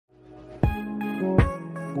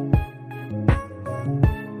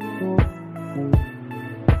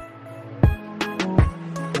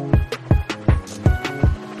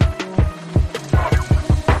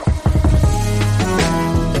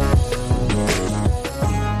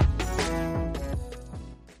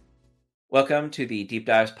Welcome to the Deep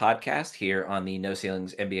Dives podcast here on the No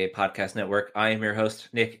Ceilings NBA Podcast Network. I am your host,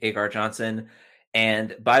 Nick Agar Johnson.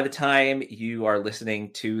 And by the time you are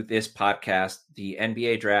listening to this podcast, the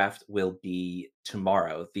NBA draft will be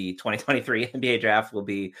tomorrow. The 2023 NBA draft will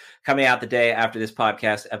be coming out the day after this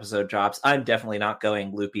podcast episode drops. I'm definitely not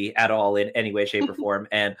going loopy at all in any way, shape, or form.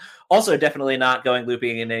 And also definitely not going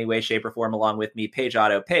looping in any way, shape, or form along with me, Paige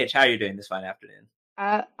Otto. Paige, how are you doing this fine afternoon?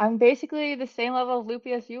 I'm basically the same level of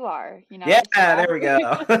loopy as you are. Yeah, It's there draft. we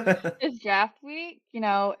go. It's draft week.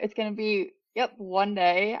 It's gonna be one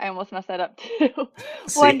day. I almost messed that up too.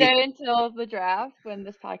 One See? day until the draft when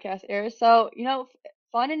this podcast airs. So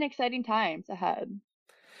fun and exciting times ahead.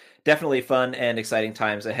 Definitely fun and exciting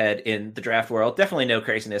times ahead in the draft world. Definitely no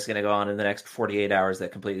craziness going to go on in the next 48 hours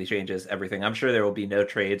that completely changes everything. I'm sure there will be no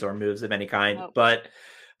trades or moves of any kind. Nope. But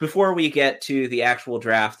before we get to the actual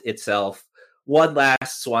draft itself, one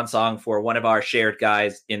last swan song for one of our shared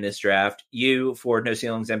guys in this draft. You, for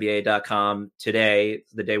NoCeilingsNBA.com today,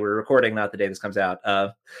 the day we're recording, not the day this comes out,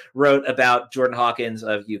 wrote about Jordan Hawkins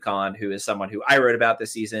of UConn, who is someone who I wrote about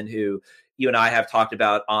this season, who you and I have talked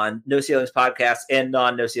about on No Ceilings podcasts and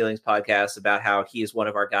non-No Ceilings podcasts about how he is one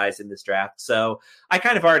of our guys in this draft. So I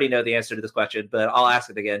kind of already know the answer to this question, but I'll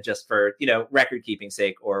ask it again just for, record keeping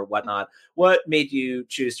sake or whatnot. What made you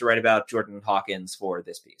choose to write about Jordan Hawkins for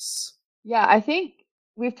this piece? Yeah, I think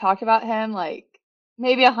we've talked about him like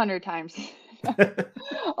maybe 100 times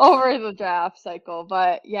over the draft cycle.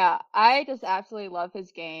 But yeah, I just absolutely love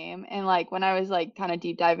his game. And like when I was like kind of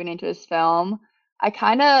deep diving into his film, I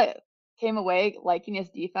kind of came away liking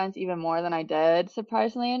his defense even more than I did,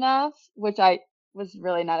 surprisingly enough, which I was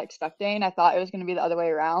really not expecting. I thought it was going to be the other way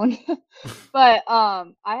around. But I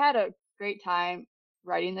had a great time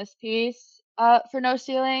writing this piece for No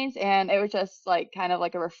Ceilings, and it was just like kind of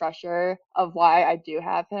like a refresher of why I do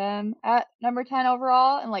have him at number 10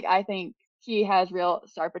 overall, and like I think he has real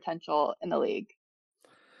star potential in the league.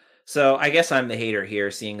 So I guess I'm the hater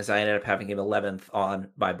here, seeing as I ended up having him 11th on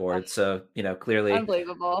my board. So, clearly,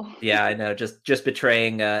 Unbelievable. yeah, I know, just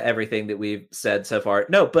betraying everything that we've said so far.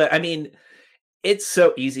 No, but I mean, it's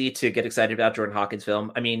so easy to get excited about Jordan Hawkins'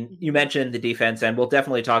 film. I mean, you Mhm. mentioned the defense, and we'll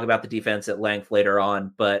definitely talk about the defense at length later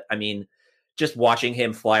on. But I mean, just watching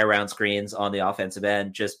him fly around screens on the offensive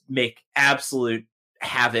end, just make absolute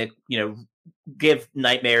havoc. Give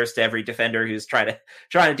nightmares to every defender who's trying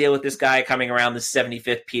to deal with this guy coming around the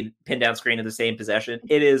 75th pin down screen in the same possession.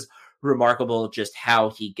 It is remarkable just how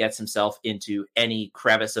he gets himself into any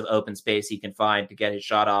crevice of open space he can find to get his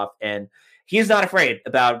shot off, and he's not afraid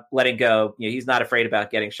about letting go. He's not afraid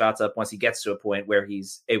about getting shots up once he gets to a point where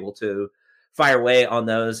he's able to fire away on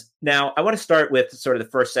those. Now, I want to start with sort of the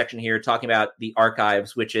first section here, talking about the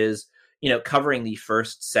archives, which is, covering the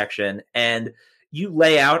first section. And you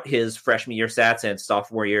lay out his freshman year stats and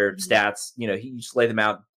sophomore year Mhm. stats. You just lay them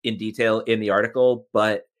out in detail in the article,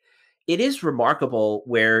 but it is remarkable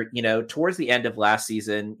where, towards the end of last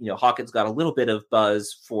season, Hawkins got a little bit of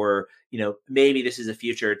buzz for, maybe this is a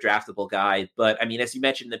future draftable guy. But I mean, as you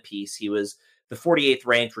mentioned in the piece, he was the 48th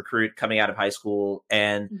ranked recruit coming out of high school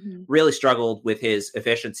and Mhm. really struggled with his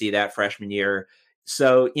efficiency that freshman year.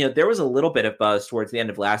 So, there was a little bit of buzz towards the end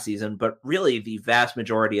of last season, but really the vast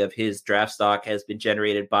majority of his draft stock has been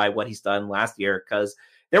generated by what he's done last year, because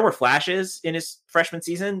there were flashes in his freshman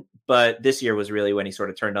season, but this year was really when he sort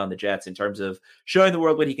of turned on the Jets in terms of showing the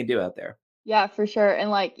world what he can do out there. Yeah, for sure. And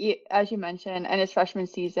like as you mentioned, in his freshman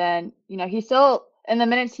season, he still in the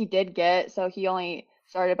minutes he did get, so he only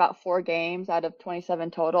started about 4 games out of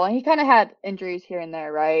 27 total, and he kind of had injuries here and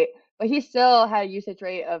there, right? But he still had a usage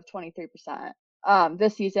rate of 23%.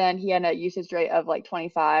 This season he had a usage rate of like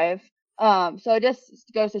 25. So it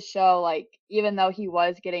just goes to show, like, even though he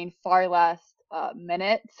was getting far less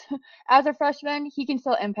minutes as a freshman, he can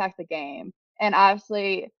still impact the game. And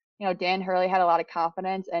obviously, Dan Hurley had a lot of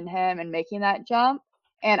confidence in him and making that jump.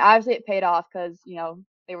 And obviously it paid off because,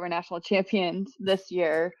 they were national champions this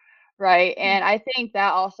year, right? And I think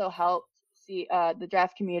that also helped see the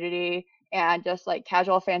draft community and just like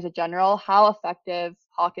casual fans in general, how effective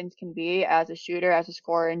Hawkins can be as a shooter, as a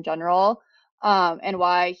scorer in general, and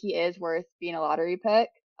why he is worth being a lottery pick.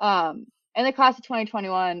 In the class of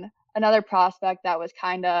 2021, another prospect that was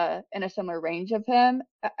kind of in a similar range of him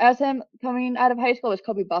as him coming out of high school was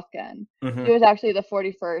Kobe Buffkin. He Mm-hmm. was actually the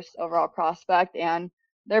 41st overall prospect, and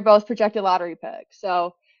they're both projected lottery picks.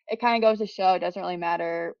 So it kind of goes to show it doesn't really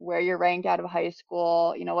matter where you're ranked out of high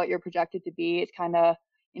school, what you're projected to be. It's kind of,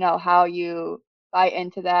 how you buy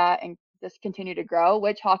into that and just continue to grow,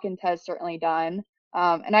 which Hawkins has certainly done.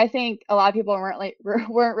 And I think a lot of people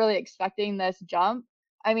weren't really expecting this jump.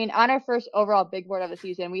 I mean, on our first overall big board of the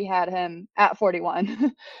season, we had him at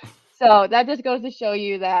 41. So that just goes to show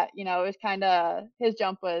you that, it was kind of, his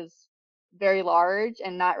jump was very large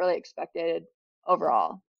and not really expected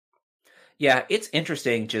overall. Yeah, it's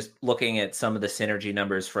interesting just looking at some of the synergy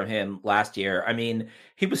numbers from him last year. I mean,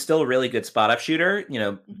 he was still a really good spot up shooter,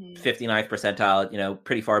 Hmm. 59th percentile,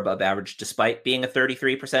 pretty far above average despite being a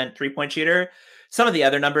 33% three-point shooter. Some of the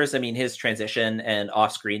other numbers, I mean, his transition and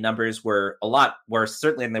off-screen numbers were a lot worse,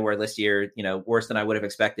 certainly than they were this year, worse than I would have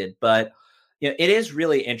expected. But it is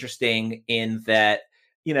really interesting in that,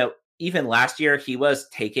 you know, even last year, he was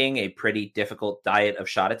taking a pretty difficult diet of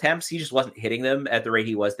shot attempts. He just wasn't hitting them at the rate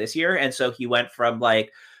he was this year. And so he went from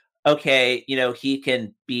like, okay, he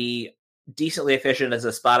can be decently efficient as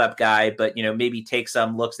a spot up guy, but, maybe take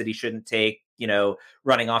some looks that he shouldn't take,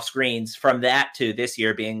 running off screens, from that to this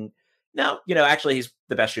year being, no, actually he's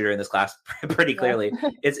the best shooter in this class pretty Yeah. clearly.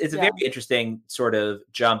 It's a very Yeah. interesting sort of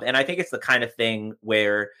jump. And I think it's the kind of thing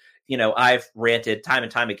where, I've ranted time and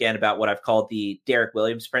time again about what I've called the Derek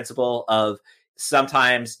Williams principle of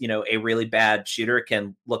sometimes, a really bad shooter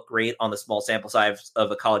can look great on the small sample size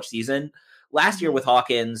of a college season. Last year Hmm. with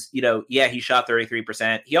Hawkins, yeah, he shot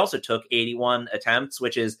 33%. He also took 81 attempts,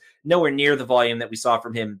 which is nowhere near the volume that we saw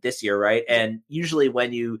from him this year, right? Yeah. And usually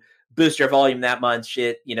when you boost your volume that much,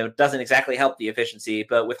 it, doesn't exactly help the efficiency.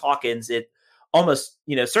 But with Hawkins, it almost,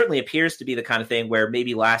 certainly appears to be the kind of thing where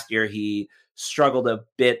maybe last year he struggled a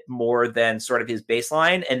bit more than sort of his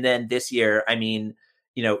baseline. And then this year, I mean,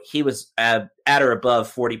 he was at or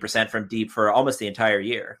above 40% from deep for almost the entire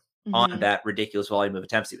year on Hmm. that ridiculous volume of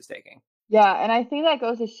attempts he was taking. Yeah, and I think that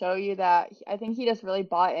goes to show you that I think he just really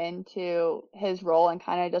bought into his role and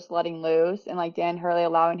kind of just letting loose, and like Dan Hurley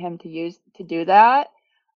allowing him to do that.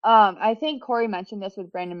 I think Corey mentioned this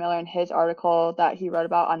with Brandon Miller in his article that he wrote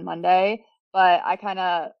about on Monday, but I kind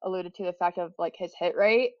of alluded to the fact of like his hit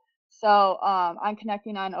rate. So I'm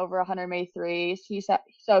connecting on over 100 made threes. He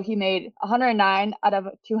made 109 out of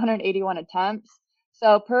 281 attempts.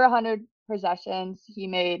 So per 100 possessions,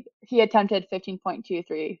 he attempted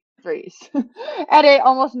 15.23 threes at a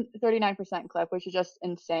almost 39% clip, which is just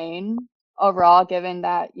insane overall, given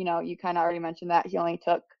that, you kind of already mentioned that he only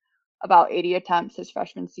took about 80 attempts his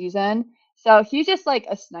freshman season. So he's just like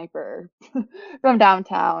a sniper from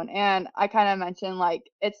downtown. And I kind of mentioned like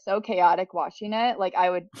it's so chaotic watching it. Like I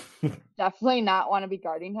would definitely not want to be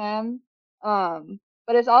guarding him.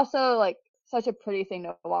 But it's also like such a pretty thing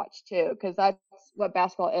to watch too, because that's what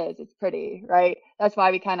basketball is. It's pretty, right? That's why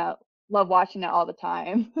we kind of love watching it all the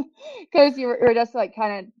time, because you're just like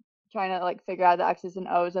kind of trying to like figure out the X's and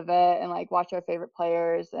O's of it and like watch our favorite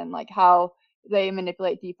players and like how they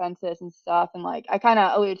manipulate defenses and stuff. And like I kind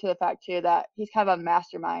of alluded to the fact too that he's kind of a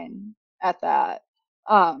mastermind at that.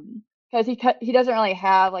 Because he doesn't really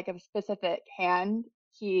have like a specific hand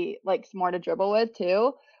he likes more to dribble with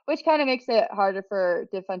too, which kind of makes it harder for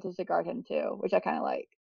defenses to guard him too, which I kind of like.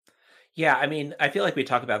 Yeah, I mean, I feel like we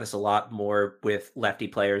talk about this a lot more with lefty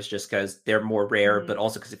players just because they're more rare, but Hmm.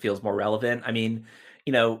 also because it feels more relevant. I mean,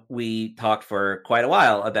 we talked for quite a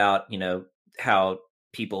while about, how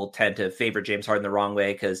people tend to favor James Harden the wrong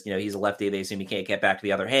way because, he's a lefty. They assume he can't get back to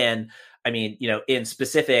the other hand. I mean, in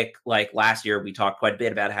specific, like last year, we talked quite a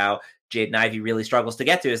bit about how Jaden Ivey really struggles to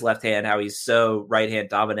get to his left hand, how he's so right hand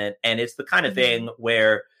dominant. And it's the kind of Hmm. thing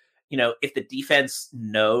where, if the defense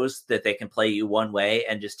knows that they can play you one way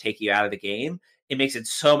and just take you out of the game, it makes it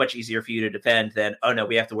so much easier for you to defend than, oh no,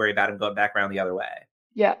 we have to worry about him going back around the other way.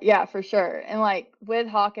 Yeah, yeah, for sure. And like with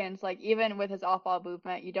Hawkins, like even with his off-ball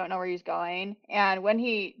movement, you don't know where he's going. And when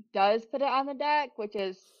he does put it on the deck, which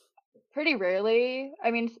is pretty rarely,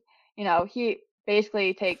 I mean, he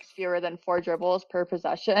basically takes fewer than four dribbles per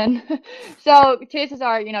possession. So chances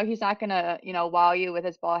are, he's not gonna, wow you with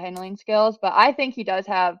his ball handling skills. But I think he does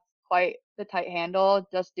have quite the tight handle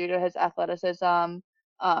just due to his athleticism,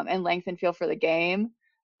 and length and feel for the game.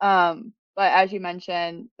 But as you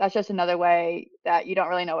mentioned, that's just another way that you don't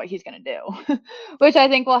really know what he's going to do, which I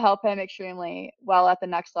think will help him extremely well at the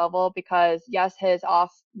next level because, yes, his off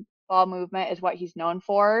ball movement is what he's known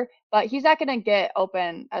for, but he's not going to get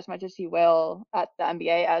open as much as he will at the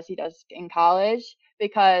NBA as he does in college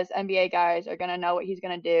because NBA guys are going to know what he's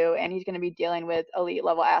going to do and he's going to be dealing with elite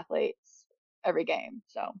level athletes every game.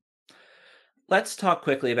 So, Let's talk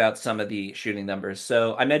quickly about some of the shooting numbers.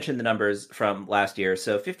 So I mentioned the numbers from last year.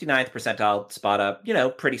 So 59th percentile spot up,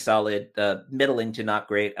 pretty solid, middling to not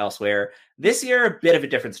great elsewhere. This year, a bit of a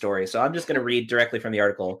different story. So I'm just going to read directly from the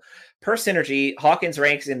article. Per synergy, Hawkins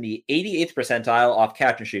ranks in the 88th percentile off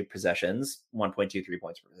catch and shoot possessions, 1.23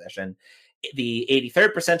 points per possession, the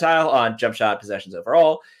 83rd percentile on jump shot possessions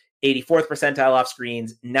overall, 84th percentile off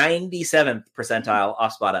screens, 97th percentile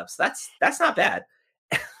off spot ups. That's not bad.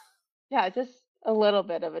 yeah, just a little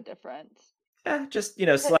bit of a difference. Just,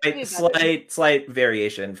 Could be better. slight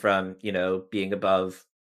variation from, being above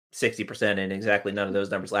 60% in exactly none of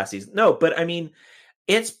those numbers last season. No, but I mean,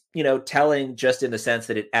 it's, telling just in the sense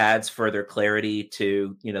that it adds further clarity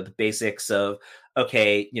to, the basics of,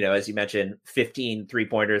 okay, as you mentioned, 15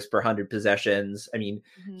 3-pointers per 100 possessions. I mean,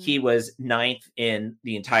 Hmm. he was ninth in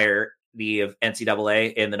the entire of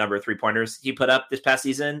NCAA in the number of 3-pointers he put up this past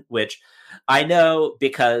season, which I know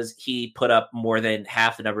because he put up more than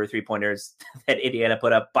half the number of 3-pointers that Indiana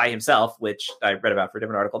put up by himself, which I read about for a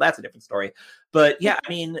different article. That's a different story. But yeah, I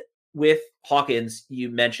mean, with Hawkins, you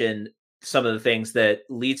mentioned some of the things that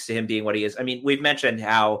leads to him being what he is. I mean, we've mentioned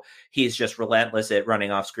how he's just relentless at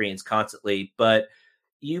running off screens constantly, but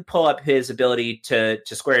you pull up his ability to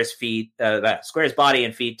square his feet, square his body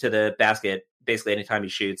and feet to the basket basically anytime he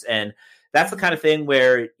shoots, and that's the kind Hmm. of thing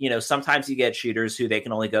where sometimes you get shooters who they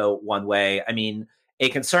can only go one way. I mean, a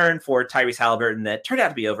concern for Tyrese Halliburton that turned out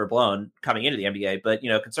to be overblown coming into the NBA, but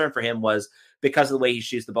concern for him was because of the way he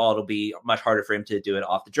shoots the ball, it'll be much harder for him to do it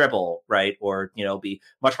off the dribble, right? Or, it'll be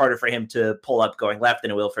much harder for him to pull up going left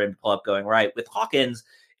than it will for him to pull up going right. With Hawkins,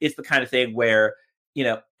 it's the kind of thing where,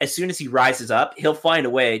 as soon as he rises up, he'll find a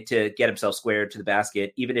way to get himself squared to the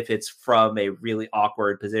basket, even if it's from a really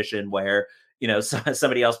awkward position where,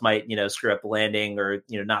 somebody else might, screw up the landing or,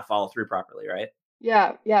 not follow through properly, right?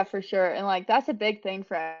 Yeah, yeah, for sure. And like that's a big thing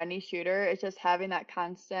for any shooter. It's just having that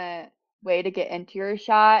constant way to get into your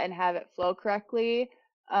shot and have it flow correctly.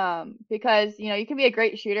 Because you can be a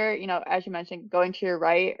great shooter, as you mentioned, going to your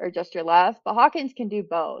right or just your left, but Hawkins can do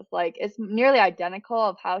both. Like it's nearly identical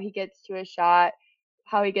of how he gets to his shot,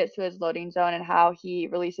 how he gets to his loading zone, and how he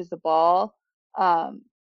releases the ball. Um,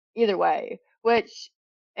 Either way, which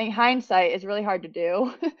in hindsight is really hard to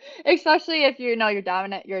do. Especially if you know you're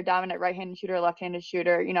a dominant right-handed shooter, left-handed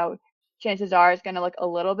shooter, chances are it's going to look a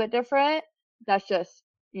little bit different. That's just,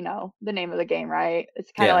 the name of the game, right?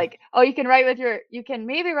 It's kind of Yeah. like, oh, you can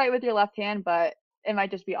maybe write with your left hand, but it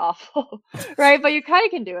might just be awful, right? But you kind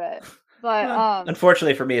of can do it. But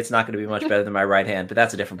Unfortunately for me, it's not going to be much better than my right hand, but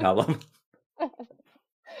that's a different problem.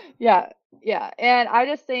 yeah, yeah. And I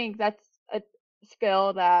just think that's a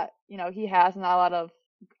skill that, he has and not a lot of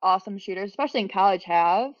awesome shooters, especially in college,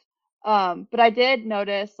 have. But I did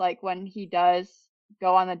notice like when he does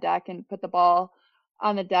go on the deck and put the ball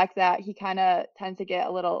on the deck that he kind of tends to get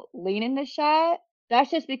a little lean in the shot. That's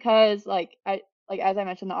just because like as I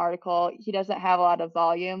mentioned in the article, he doesn't have a lot of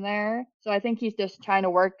volume there. So I think he's just trying to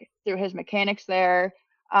work through his mechanics there.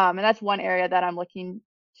 And that's one area that I'm looking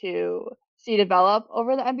to see develop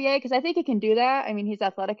over the NBA because I think he can do that. I mean, he's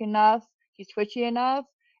athletic enough, he's twitchy enough.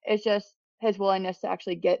 It's just his willingness to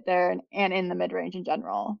actually get there and in the mid range in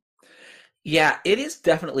general. Yeah, it is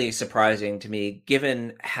definitely surprising to me,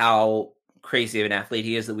 given how crazy of an athlete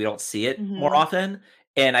he is, that we don't see it more Hmm. often.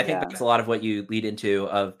 And I think Yeah. that's a lot of what you lead into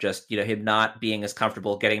of just, him not being as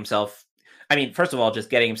comfortable getting himself. I mean, first of all, just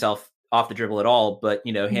getting himself off the dribble at all, but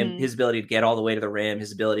Hmm. his ability to get all the way to the rim,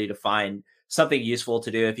 his ability to find something useful to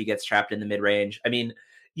do if he gets trapped in the mid range. I mean,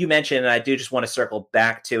 you mentioned, and I do just want to circle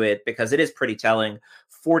back to it because it is pretty telling.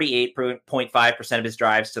 48.5% of his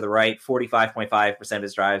drives to the right, 45.5% of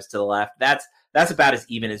his drives to the left. That's about as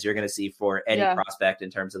even as you're going to see for any Yeah. prospect in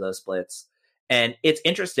terms of those splits. And it's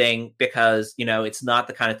interesting because, it's not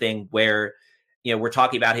the kind of thing where, we're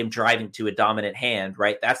talking about him driving to a dominant hand,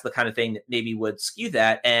 right? That's the kind of thing that maybe would skew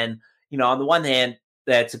that. And, on the one hand,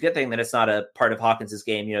 that's a good thing that it's not a part of Hawkins's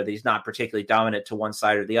game, that he's not particularly dominant to one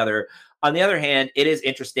side or the other. On the other hand, it is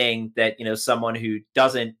interesting that, someone who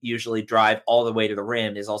doesn't usually drive all the way to the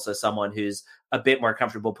rim is also someone who's a bit more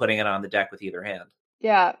comfortable putting it on the deck with either hand.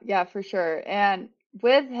 Yeah, yeah, for sure. And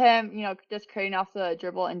with him, just creating off the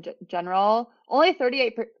dribble in general, only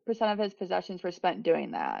 38% of his possessions were spent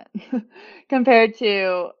doing that, compared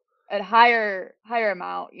to a higher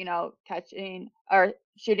amount, catching or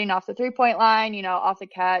shooting off the 3-point line, off the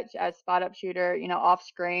catch as spot up shooter, off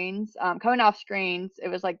screens. Coming off screens, it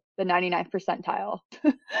was like the 99th percentile.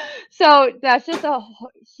 So that's just a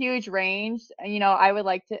huge range. And, I would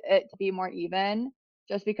like it to be more even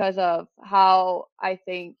just because of how I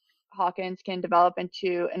think Hawkins can develop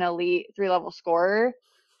into an elite 3-level scorer.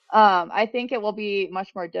 I think it will be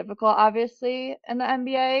much more difficult, obviously, in the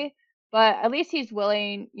NBA, but at least he's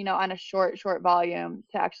willing, on a short volume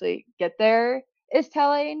to actually get there is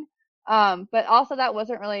telling. But also that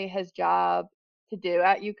wasn't really his job to do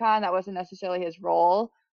at UConn. That wasn't necessarily his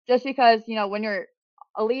role. Just because, when you're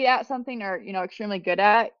elite at something or, extremely good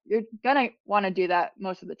at, you're gonna want to do that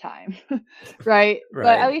most of the time. Right? But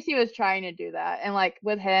at Right. least he was trying to do that. And like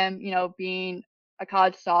with him, being a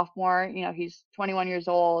college sophomore, he's 21 years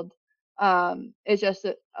old. it just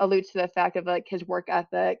alludes to the fact of like his work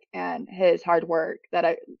ethic and his hard work that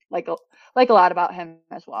I like a lot about him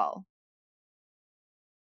as well.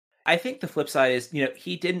 I think the flip side is,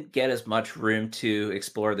 he didn't get as much room to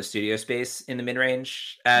explore the studio space in the mid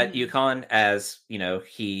range at Hmm. UConn as,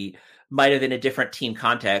 he might have in a different team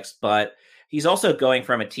context, but he's also going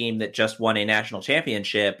from a team that just won a national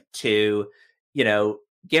championship to, you know,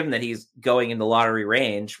 given that he's going in the lottery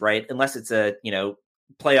range, right? Unless it's a,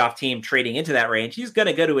 playoff team trading into that range, he's going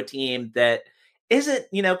to go to a team that isn't,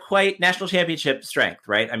 quite national championship strength,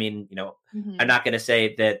 right? I mean, I'm Hmm. not going to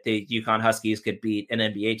say that the UConn Huskies could beat an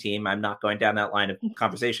NBA team. I'm not going down that line of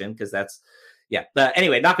conversation because that's, yeah. But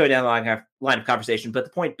anyway, not going down the line of conversation. But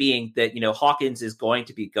the point being that, Hawkins is going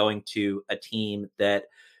to be going to a team that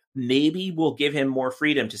maybe will give him more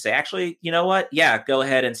freedom to say, actually, you know what? Yeah, go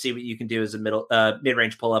ahead and see what you can do as a mid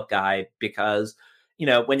range pull up guy because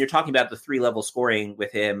when you're talking about the 3-level scoring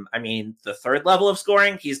with him, I mean, the 3rd level of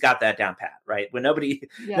scoring, he's got that down pat, right? When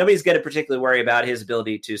Yeah. nobody's going to particularly worry about his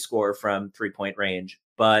ability to score from 3-point range.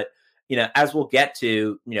 But, as we'll get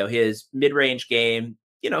to, his mid range game,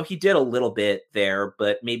 he did a little bit there,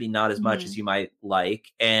 but maybe not as much Hmm. as you might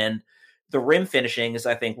like. And the rim finishing is,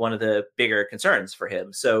 I think, one of the bigger concerns for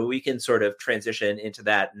him. So we can sort of transition into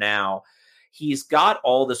that now. He's got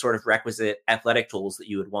all the sort of requisite athletic tools that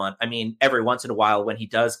you would want. I mean, every once in a while, when he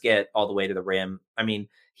does get all the way to the rim, I mean,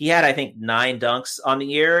 he had, I think, 9 dunks on the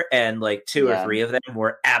year, and like 2 or Yeah. 3 of them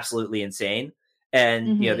were absolutely insane.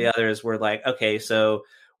 And, the Hmm. others were like, okay, so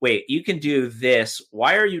wait, you can do this.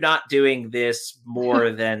 Why are you not doing this more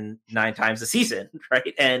than 9 times a season?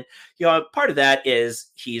 Right. And, part of that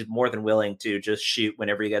is he's more than willing to just shoot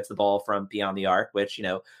whenever he gets the ball from beyond the arc, which,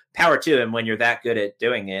 power to him when you're that good at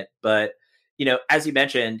doing it. But, as you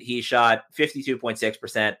mentioned, he shot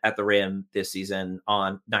 52.6% at the rim this season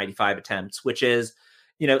on 95 attempts, which is,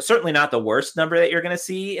 certainly not the worst number that you're going to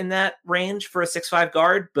see in that range for a 6'5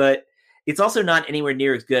 guard, but it's also not anywhere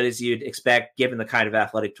near as good as you'd expect given the kind of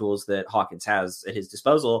athletic tools that Hawkins has at his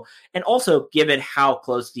disposal. And also given how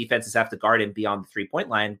close defenses have to guard him beyond the 3-point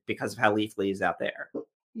line because of how lethally he's out there.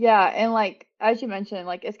 Yeah, and like as you mentioned,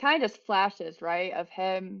 like it's kind of just flashes, right, of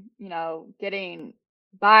him, getting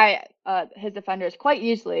by his defenders quite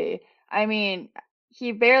easily. I mean,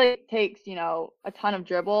 he barely takes, a ton of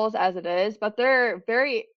dribbles as it is, but they're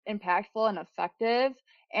very impactful and effective,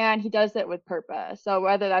 and he does it with purpose. So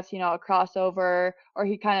whether that's, a crossover or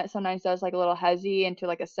he kind of sometimes does like a little hezzy into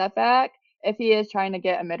like a setback if he is trying to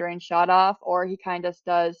get a mid-range shot off, or he kind of just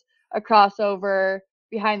does a crossover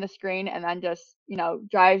behind the screen and then just,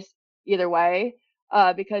 drives either way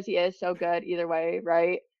because he is so good either way,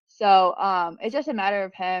 right? So it's just a matter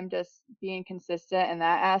of him just being consistent in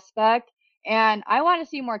that aspect. And I want to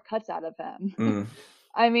see more cuts out of him. Mm.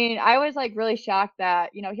 I mean, I was like really shocked that,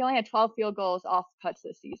 he only had 12 field goals off cuts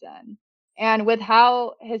this season. And with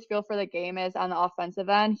how his feel for the game is on the offensive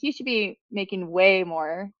end, he should be making way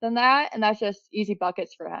more than that. And that's just easy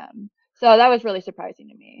buckets for him. So that was really surprising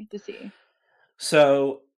to me to see.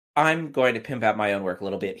 So I'm going to pimp out my own work a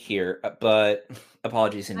little bit here, but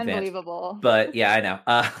apologies in advance. Unbelievable. But yeah, I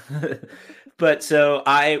know. But so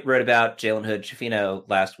I wrote about Jalen Hood-Schifino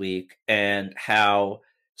last week and how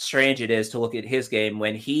strange it is to look at his game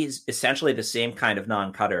when he's essentially the same kind of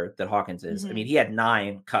non-cutter that Hawkins is. I Hmm. mean, he had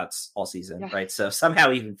 9 cuts all season, Yeah. right? So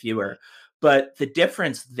somehow even fewer. But the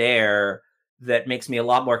difference there that makes me a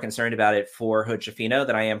lot more concerned about it for Hood-Schifino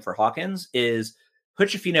than I am for Hawkins is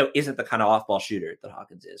Hood-Schifino isn't the kind of off-ball shooter that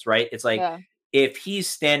Hawkins is, right? It's like Yeah. if he's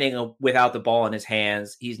standing without the ball in his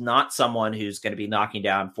hands, he's not someone who's going to be knocking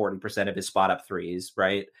down 40% of his spot up threes,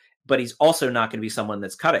 right? But he's also not going to be someone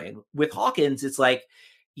that's cutting. With Hawkins, it's like,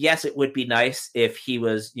 yes, it would be nice if he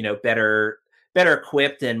was, better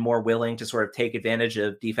equipped and more willing to sort of take advantage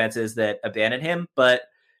of defenses that abandon him, but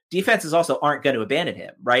defenses also aren't going to abandon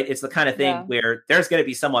him, right? It's the kind of thing Yeah. where there's going to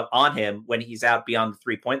be someone on him when he's out beyond the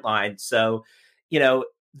 3-point line. So,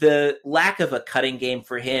 the lack of a cutting game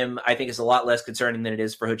for him, I think, is a lot less concerning than it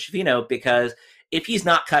is for Hood-Schifino because if he's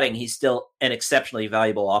not cutting, he's still an exceptionally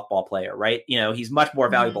valuable off-ball player, right? He's much more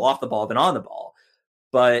valuable Hmm. off the ball than on the ball.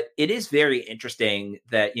 But it is very interesting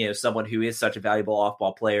that, someone who is such a valuable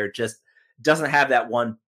off-ball player just doesn't have that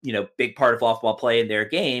one, big part of off-ball play in their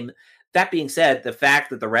game. That being said, the fact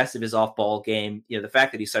that the rest of his off-ball game, the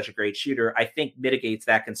fact that he's such a great shooter, I think mitigates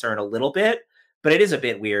that concern a little bit. But it is a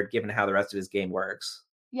bit weird given how the rest of his game works.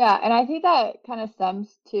 Yeah, and I think that kind of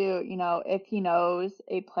stems to, if he knows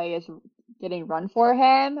a play is getting run for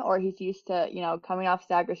him, or he's used to, coming off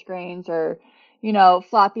stagger screens or,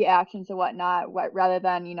 floppy actions and whatnot, rather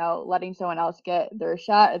than, letting someone else get their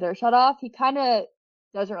shot off, he kind of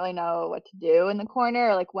doesn't really know what to do in the corner,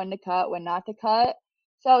 or like when to cut, when not to cut.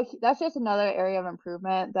 So that's just another area of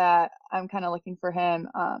improvement that I'm kind of looking for him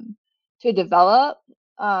to develop.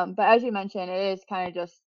 But as you mentioned, it is kind of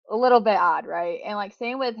just a little bit odd, right? And like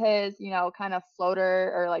same with his, kind of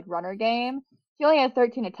floater or like runner game. He only had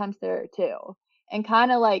 13 attempts there too. And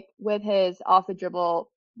kind of like with his off the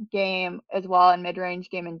dribble game as well and mid range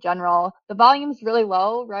game in general, the volume's really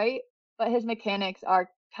low, right? But his mechanics are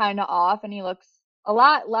kind of off, and he looks a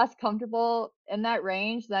lot less comfortable in that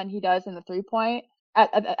range than he does in the 3 point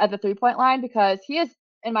at the 3 point line, because he is,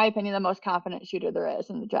 in my opinion, the most confident shooter there is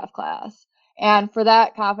in the draft class. And for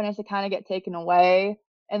that confidence to kind of get taken away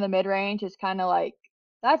in the mid range is kind of like,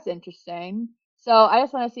 that's interesting. So I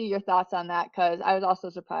just want to see your thoughts on that, because I was also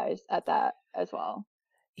surprised at that as well.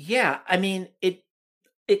 Yeah, I mean,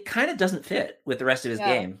 it kind of doesn't fit with the rest of his Yeah.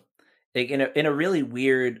 game, like in a really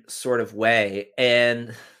weird sort of way.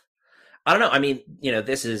 And I don't know. I mean,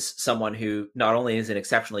 this is someone who not only is an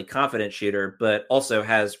exceptionally confident shooter, but also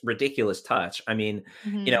has ridiculous touch. I mean,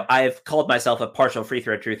 Hmm. I've called myself a partial free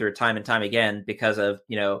throw truther time and time again because of,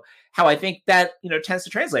 how I think that, tends to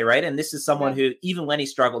translate, right? And this is someone Yeah. who, even when he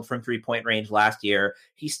struggled from 3 point range last year,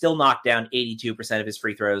 he still knocked down 82% of his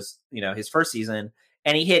free throws, his first season,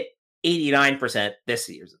 and he hit 89% this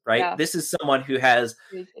season, right? Yeah. This is someone who has,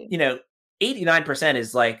 Crazy. you know, 89%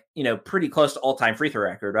 is like, pretty close to all-time free throw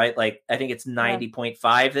record, right? Like I think it's Yeah.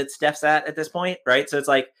 90.5 that Steph's at this point, right? So it's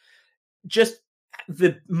like just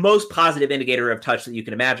the most positive indicator of touch that you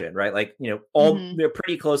can imagine, right? Like, all Hmm. they're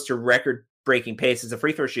pretty close to record breaking pace as a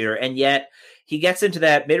free throw shooter. And yet he gets into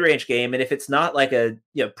that mid-range game. And if it's not like a,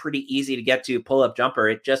 pretty easy to get to pull-up jumper,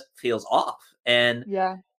 it just feels off. And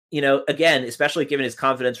Yeah. again, especially given his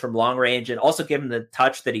confidence from long range and also given the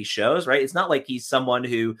touch that he shows, right? It's not like he's someone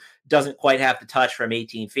who doesn't quite have the touch from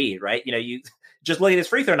 18 feet, right? You just look at his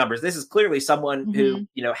free throw numbers. This is clearly someone who,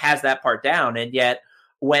 Hmm. has that part down. And yet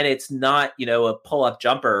when it's not, a pull up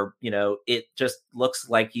jumper, it just looks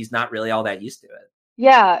like he's not really all that used to it.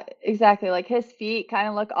 Yeah, exactly. Like his feet kind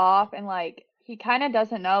of look off, and like he kind of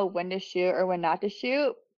doesn't know when to shoot or when not to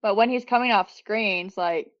shoot. But when he's coming off screens,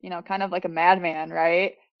 like, kind of like a madman,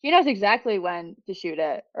 right? He knows exactly when to shoot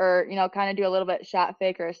it, or, kind of do a little bit shot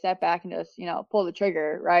fake or a step back and just, pull the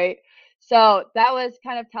trigger, right? So that was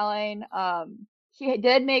kind of telling. He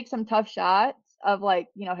did make some tough shots of like,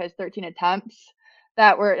 his 13 attempts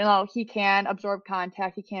that were, he can absorb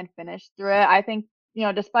contact, he can finish through it. I think,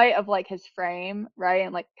 despite of like his frame, right,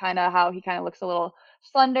 and like kind of how he kind of looks a little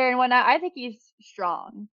slender and whatnot, I think he's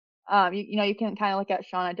strong. You can kind of look at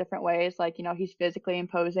Sean in different ways, like, he's physically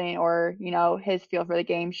imposing, or, his feel for the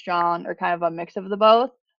game strong, or kind of a mix of the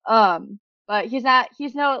both. But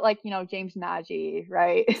he's no like, James Nagy,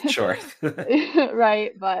 right? Sure.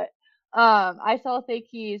 Right, but I still think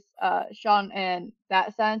he's strong in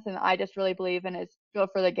that sense, and I just really believe in his feel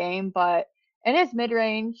for the game. But in his mid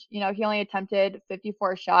range, he only attempted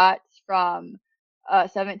 54 shots from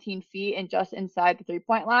 17 feet and just inside the 3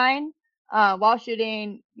 point line, while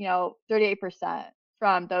shooting, 38%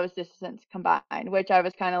 from those distances combined, which I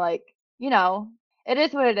was kind of like, it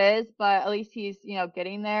is what it is, but at least he's,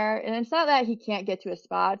 getting there. And it's not that he can't get to his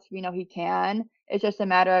spots. We know he can. It's just a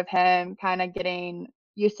matter of him kind of getting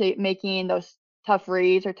used to making those tough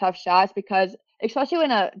reads or tough shots, because especially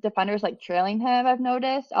when a defender's like trailing him, I've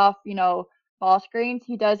noticed off, ball screens,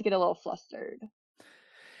 he does get a little flustered.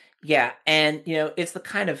 Yeah, and it's the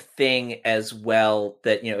kind of thing as well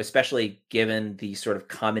that, especially given the sort of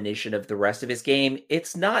combination of the rest of his game,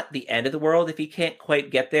 it's not the end of the world if he can't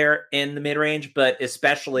quite get there in the mid-range, but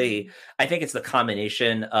especially Mhm. I think it's the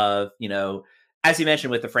combination of, as you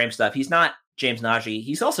mentioned with the frame stuff, he's not James Najee,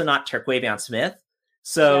 he's also not Terquavion Smith.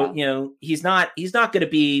 So, Yeah. he's not going to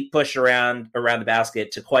be pushed around the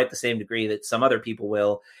basket to quite the same degree that some other people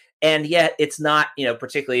will. And yet it's not,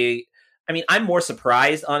 particularly, I mean, I'm more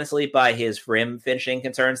surprised, honestly, by his rim finishing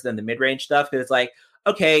concerns than the mid range stuff, because it's like,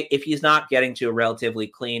 okay, if he's not getting to a relatively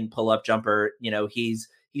clean pull up jumper, he's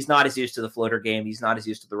not as used to the floater game, he's not as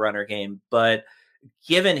used to the runner game. But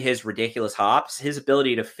given his ridiculous hops, his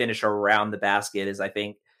ability to finish around the basket is, I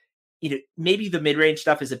think, maybe the mid range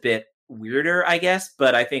stuff is a bit weirder, I guess,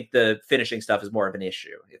 but I think the finishing stuff is more of an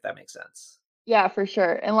issue, if that makes sense. Yeah, for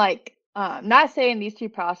sure. And like, not saying these two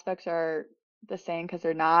prospects are the same, because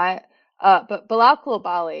they're not. But Bilal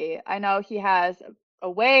Coulibaly, I know he has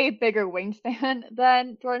a way bigger wingspan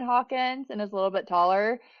than Jordan Hawkins and is a little bit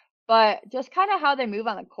taller, but just kind of how they move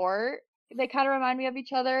on the court, they kind of remind me of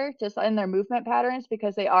each other, just in their movement patterns,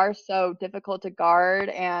 because they are so difficult to guard,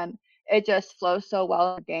 and it just flows so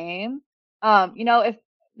well in the game. If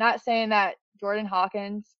not saying that Jordan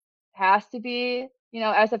Hawkins has to be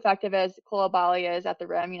as effective as Koulibaly is at the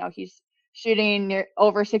rim, he's shooting near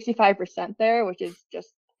over 65% there, which is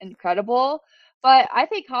just incredible. But I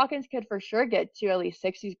think Hawkins could for sure get to at least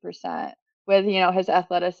 60% with, his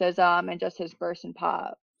athleticism and just his burst and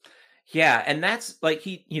pop. Yeah, and that's like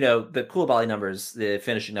the cool volley numbers, the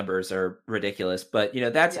finishing numbers are ridiculous, but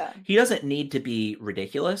that's Yeah. he doesn't need to be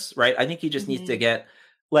ridiculous, right? I think he just needs to Hmm. get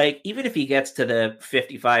like even if he gets to the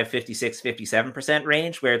 55, 56, 57%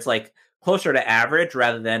 range where it's like closer to average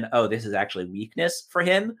rather than oh, this is actually weakness for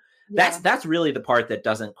him. That's Yeah. that's really the part that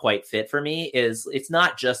doesn't quite fit for me is it's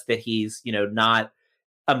not just that he's, not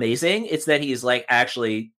amazing, it's that he's like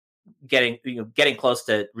actually getting close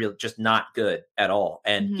to real just not good at all.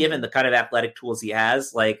 And given Hmm. the kind of athletic tools he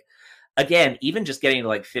has, like again, even just getting to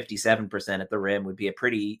like 57% at the rim would be a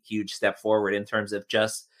pretty huge step forward in terms of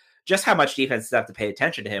just how much defenses have to pay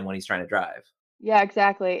attention to him when he's trying to drive. Yeah,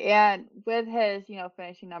 exactly. And with his,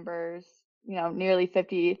 finishing numbers, nearly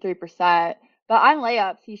 53%, but on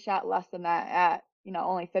layups, he shot less than that at,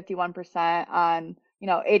 only 51% on,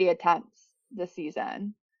 80 attempts this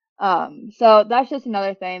season. So that's just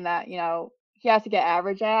another thing that, he has to get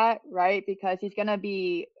average at, right? Because he's going to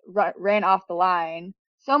be ran off the line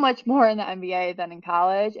so much more in the NBA than in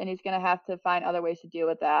college, and he's going to have to find other ways to deal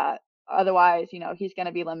with that. Otherwise, he's going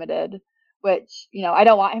to be limited, which, I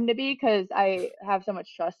don't want him to be because I have so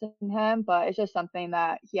much trust in him, but it's just something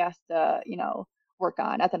that he has to, work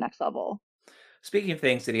on at the next level. Speaking of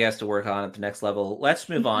things that he has to work on at the next level, let's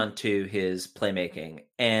move on to his playmaking.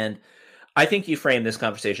 And I think you framed this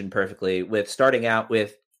conversation perfectly with starting out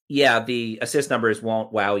with, yeah, the assist numbers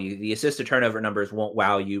won't wow you. The assist to turnover numbers won't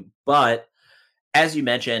wow you. But as you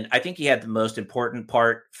mentioned, I think he had the most important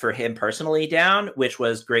part for him personally down, which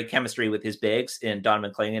was great chemistry with his bigs in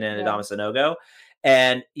Donovan Clingan and Yeah. Adama Sanogo.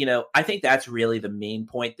 And, I think that's really the main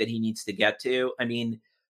point that he needs to get to. I mean,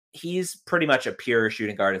 he's pretty much a pure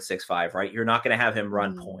shooting guard at 6'5", right? You're not going to have him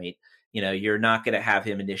run Hmm. point. You're not going to have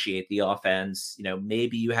him initiate the offense.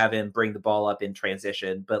 Maybe you have him bring the ball up in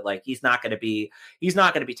transition, but like he's not going to be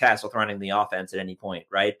tasked with running the offense at any point,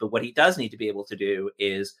 right? But what he does need to be able to do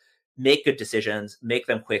is make good decisions, make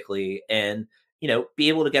them quickly, and be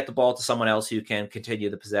able to get the ball to someone else who can continue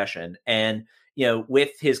the possession. And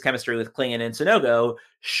with his chemistry with Klingon and Sonogo,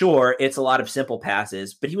 sure, it's a lot of simple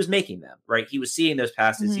passes, but he was making them, right? He was seeing those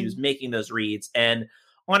passes, he was Hmm. making those reads, and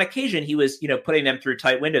on occasion he was, putting them through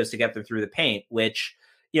tight windows to get them through the paint, which,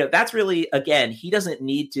 that's really, again, he doesn't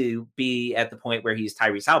need to be at the point where he's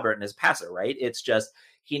Tyrese Halliburton as a passer, right? It's just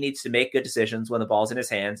he needs to make good decisions when the ball's in his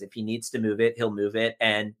hands. If he needs to move it, he'll move it.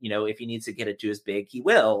 And, if he needs to get it to his big, he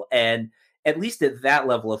will. And at least at that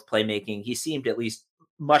level of playmaking, he seemed at least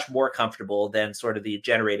much more comfortable than sort of the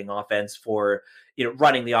generating offense for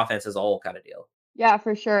running the offense as a whole kind of deal. Yeah,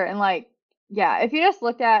 for sure. And like, yeah, if you just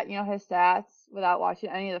looked at, his stats without watching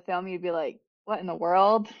any of the film, you'd be like, what in the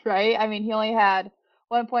world, right? I mean, he only had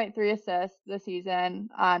 1.3 assists this season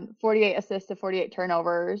on 48 assists to 48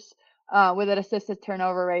 turnovers, with an assist to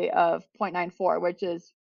turnover rate of 0.94, which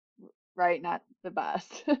is right, not the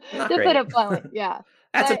best, Not to put great. it bluntly. Yeah.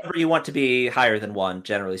 That's a But number you want to be higher than one,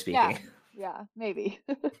 generally yeah, speaking. yeah, maybe.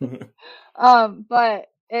 But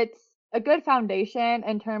it's a good foundation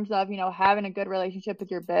in terms of, having a good relationship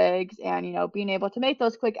with your bigs and, being able to make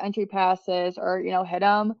those quick entry passes or, hit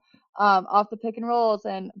them off the pick and rolls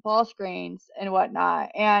and ball screens and whatnot.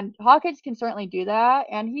 And Hawkins can certainly do that.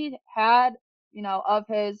 And he had, of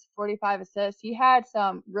his 45 assists, he had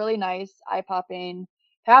some really nice eye popping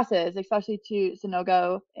passes, especially to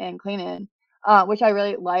Sonogo and Cleanan, which I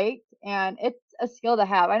really liked. And it's a skill to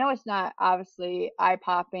have. I know it's not obviously eye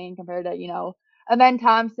popping compared to, Amen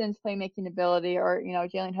Thompson's playmaking ability or,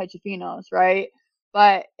 Jalen Hutchifino's, right?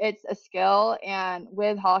 But it's a skill. And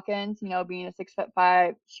with Hawkins, being a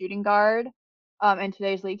 6'5" shooting guard, in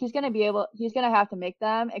today's league, he's gonna have to make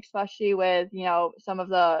them, especially with, some of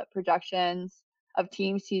the projections of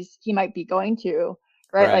teams he might be going to,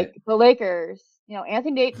 right? Right. Like the Lakers,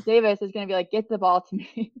 Anthony Davis is gonna be like, get the ball to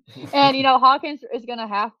me. And, Hawkins is going to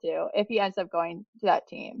have to if he ends up going to that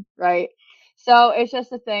team, right? So it's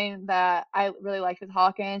just a thing that I really liked with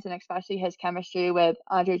Hawkins and especially his chemistry with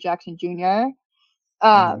Andre Jackson Jr.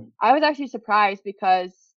 Mhm. I was actually surprised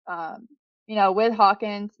because, with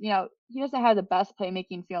Hawkins, he doesn't have the best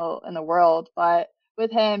playmaking feel in the world, but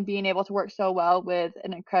with him being able to work so well with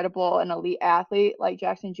an incredible and elite athlete like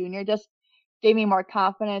Jackson Jr. just gave me more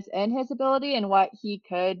confidence in his ability and what he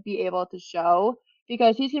could be able to show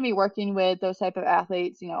because he's going to be working with those type of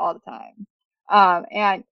athletes, all the time.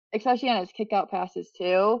 And especially on his kick out passes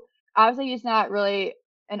too. Obviously, he's not really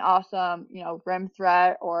an awesome, rim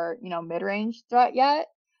threat or, mid range threat yet.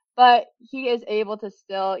 but he is able to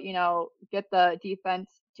still, get the defense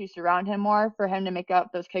to surround him more for him to make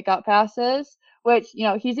up those kick out passes, which,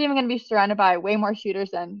 he's even going to be surrounded by way more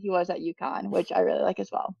shooters than he was at UConn, which I really like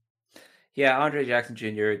as well. Yeah, Andre Jackson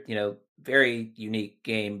Jr., very unique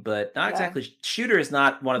game, but not Yeah. exactly. Shooter is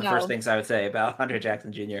not one of the first No. things I would say about Andre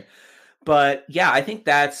Jackson Jr. But yeah, I think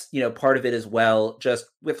that's, part of it as well. Just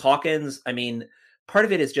with Hawkins, I mean, part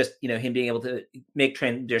of it is just, him being able to make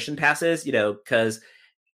transition passes, because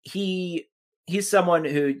he he's someone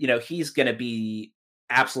who, he's going to be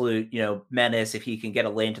absolute, menace if he can get a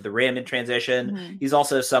lane to the rim in transition. Hmm. He's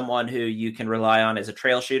also someone who you can rely on as a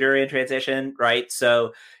trail shooter in transition, right?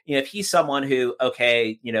 So, if he's someone who,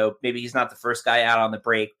 okay, maybe he's not the first guy out on the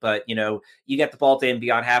break, but, you get the ball to him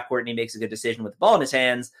beyond half court and he makes a good decision with the ball in his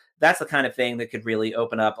hands, that's the kind of thing that could really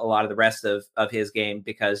open up a lot of the rest of his game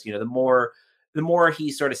because, the more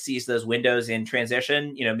he sort of sees those windows in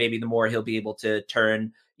transition, maybe the more he'll be able to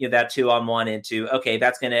turn, that 2-on-1 into, okay,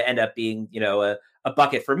 that's going to end up being, a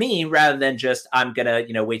bucket for me rather than just I'm going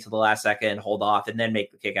to, wait till the last second, hold off, and then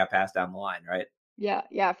make the kick out pass down the line, right? Yeah,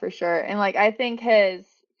 yeah, for sure. And like I think his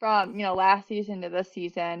from, last season to this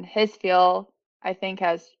season, his feel I think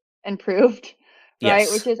has improved, right?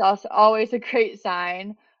 Which Yes. is also always a great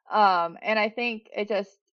sign. And I think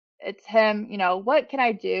it's him, what can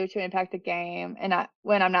I do to impact the game and not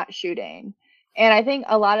when I'm not shooting? And I think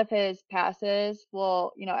a lot of his passes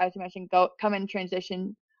will, as you mentioned, come in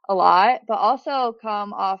transition a lot, but also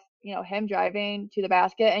come off, him driving to the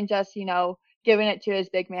basket and just, giving it to his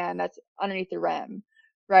big man that's underneath the rim,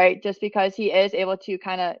 right? Just because he is able to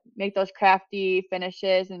kind of make those crafty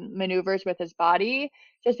finishes and maneuvers with his body,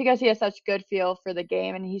 just because he has such good feel for the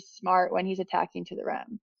game and he's smart when he's attacking to the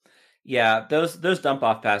rim. Yeah, those dump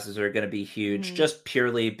off passes are going to be huge Hmm. just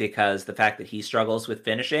purely because the fact that he struggles with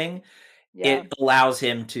finishing, Yeah, it allows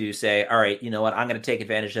him to say, all right, you know what, I'm going to take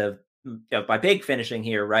advantage of my big finishing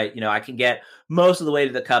here, right? I can get most of the way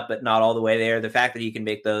to the cup, but not all the way there. The fact that he can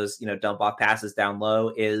make those, dump off passes down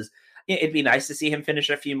low it'd be nice to see him finish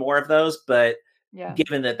a few more of those, but yeah,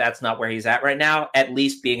 given that that's not where he's at right now, at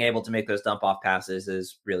least being able to make those dump off passes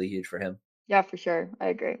is really huge for him. yeah, for sure. I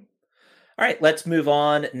agree. All right, let's move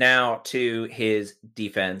on now to his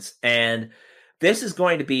defense. And this is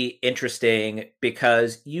going to be interesting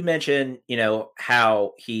because you mentioned,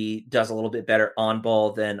 how he does a little bit better on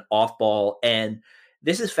ball than off ball. And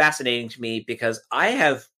this is fascinating to me because I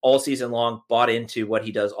have all season long bought into what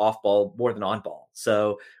he does off ball more than on ball.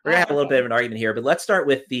 So we're going to Oh, have a little bit okay. of an argument here, but let's start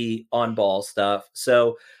with the on ball stuff.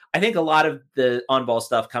 So I think a lot of the on ball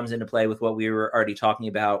stuff comes into play with what we were already talking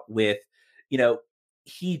about with, you know,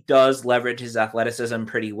 he does leverage his athleticism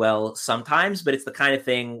pretty well sometimes, but it's the kind of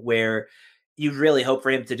thing where you really hope for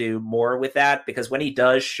him to do more with that because when he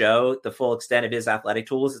does show the full extent of his athletic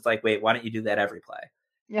tools, it's like, wait, why don't you do that every play?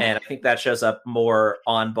 Yeah, And I think that shows up more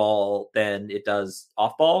on ball than it does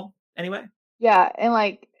off ball anyway. yeah, and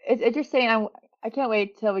like it's interesting. I can't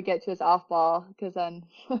wait till we get to his off ball because then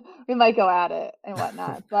we might go at it and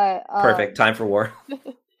whatnot. But Perfect. Time for war.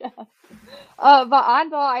 yeah. But on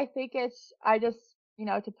ball, I think I just,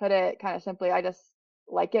 to put it kind of simply, I just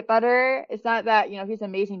like it better. It's not that, he's an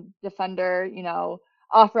amazing defender,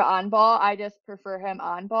 off or on ball. I just prefer him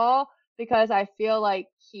on ball because I feel like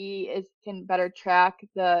can better track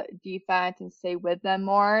the defense and stay with them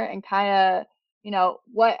more and kind of,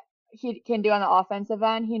 what he can do on the offensive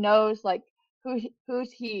end. He knows like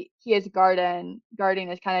who's he is guarding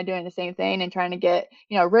is kind of doing the same thing and trying to get,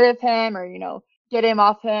 rid of him or, get him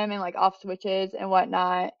off him and like off switches and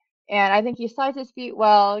whatnot. And I think he slides his feet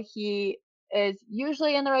well. He is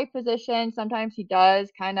usually in the right position. Sometimes he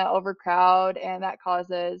does kind of overcrowd, and that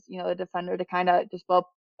causes, the defender to kind of just blow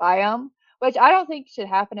by him, which I don't think should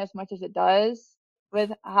happen as much as it does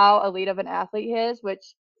with how elite of an athlete he is,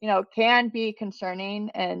 which, can be concerning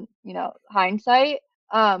in, hindsight.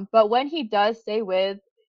 But when he does stay with,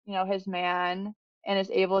 his man and is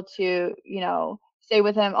able to, stay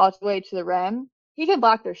with him all the way to the rim, he can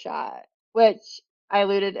block their shot, which I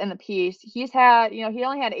alluded in the piece. He's had, he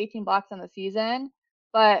only had 18 blocks on the season,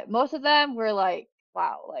 but most of them were like,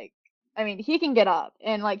 wow, like, I mean, he can get up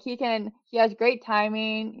and like he has great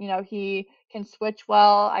timing. He can switch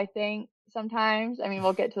well, I think sometimes. I mean,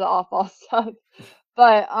 we'll get to the off ball stuff,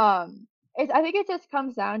 but I think it just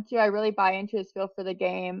comes down to I really buy into his feel for the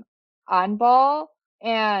game on ball,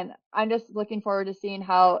 and I'm just looking forward to seeing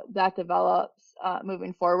how that develops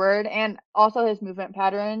moving forward. And also his movement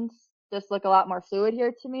patterns just look a lot more fluid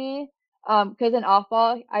here to me. Because in off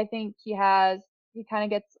ball, I think he kind of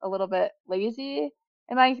gets a little bit lazy,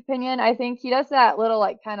 in my opinion. I think he does that little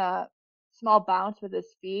like kind of small bounce with his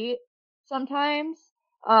feet sometimes.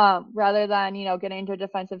 rather than, getting into a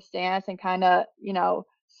defensive stance and kind of,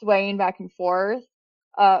 swaying back and forth,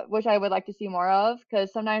 which I would like to see more of,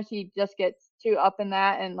 because sometimes he just gets too up in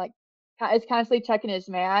that and like is constantly checking his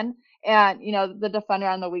man, and the defender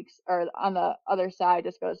on the or on the other side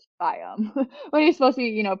just goes by him when he's supposed to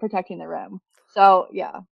be, protecting the rim. So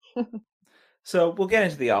yeah. So we'll get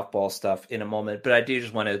into the off-ball stuff in a moment, but I do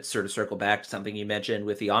just want to sort of circle back to something you mentioned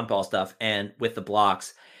with the on-ball stuff and with the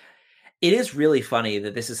blocks. It is really funny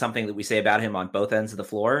that this is something that we say about him on both ends of the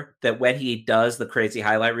floor, that when he does the crazy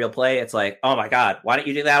highlight reel play, it's like, oh my God, why don't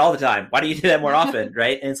you do that all the time? Why don't you do that more often?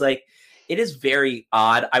 Right. And it's like, it is very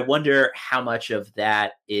odd. I wonder how much of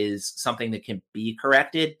that is something that can be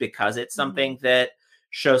corrected because it's something that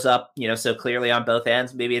shows up, so clearly on both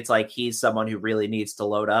ends. Maybe it's like he's someone who really needs to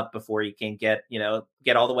load up before he can get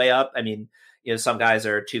all the way up. I mean, some guys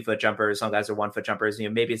are 2-foot jumpers, some guys are 1-foot jumpers.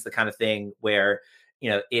 Maybe it's the kind of thing where,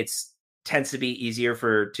 it's tends to be easier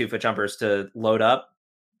for 2-foot jumpers to load up.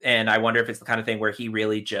 And I wonder if it's the kind of thing where he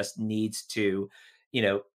really just needs to,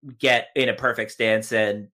 get in a perfect stance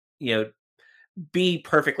and, be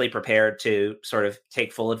perfectly prepared to sort of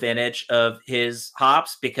take full advantage of his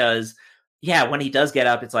hops. Because when he does get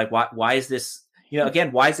up, it's like, why is this,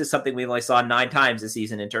 again, why is this something we only saw 9 times this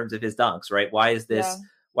season in terms of his dunks, right? Why is this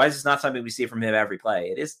not something we see from him every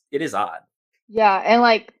play? It is odd. Yeah, and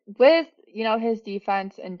like with, his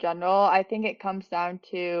defense in general, I think it comes down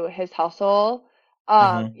to his hustle.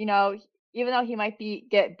 Even though he might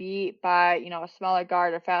get beat by, a smaller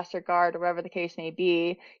guard or faster guard or whatever the case may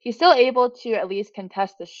be, he's still able to at least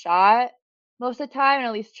contest the shot most of the time and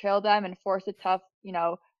at least trail them and force a tough,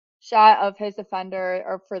 shot of his defender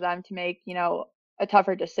or for them to make, a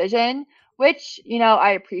tougher decision, which,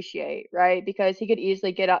 I appreciate, right? Because he could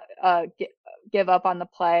easily give up on the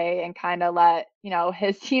play and kind of let,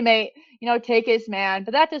 his teammate, take his man,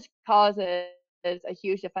 but that just causes a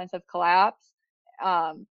huge defensive collapse.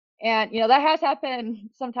 And, that has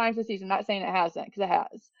happened sometimes this season. I'm not saying it hasn't, because it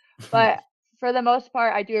has. But for the most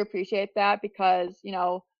part, I do appreciate that because,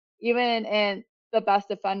 even in the best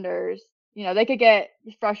defenders, they could get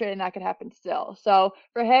frustrated and that could happen still. So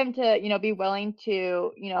for him to, be willing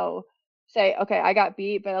to, say, okay, I got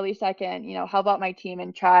beat, but at least I can, help out my team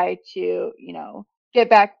and try to, get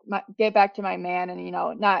back to my man and,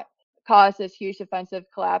 not cause this huge defensive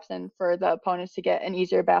collapse and for the opponents to get an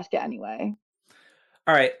easier basket anyway.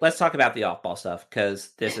 All right, let's talk about the off-ball stuff, because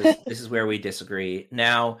this is where we disagree.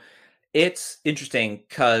 Now, it's interesting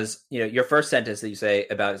because your first sentence that you say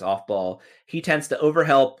about his off-ball, he tends to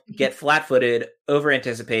overhelp, get flat-footed,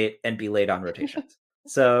 over-anticipate, and be late on rotations.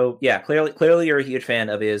 So clearly you're a huge fan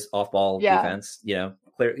of his off-ball defense.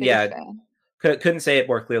 Couldn't say it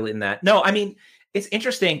more clearly than that. No, I mean, it's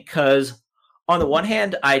interesting because on the one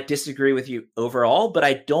hand, I disagree with you overall, but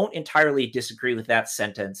I don't entirely disagree with that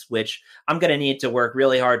sentence, which I'm going to need to work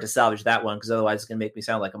really hard to salvage that one, because otherwise it's going to make me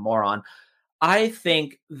sound like a moron. I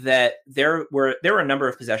think that there were a number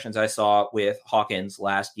of possessions I saw with Hawkins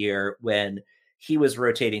last year when he was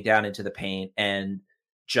rotating down into the paint and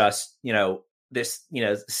just, this,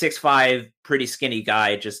 6'5", pretty skinny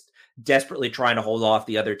guy just desperately trying to hold off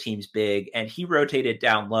the other team's big. And he rotated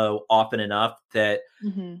down low often enough that,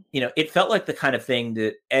 it felt like the kind of thing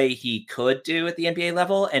that A, he could do at the NBA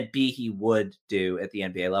level, and B, he would do at the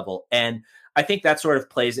NBA level. And I think that sort of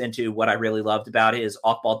plays into what I really loved about his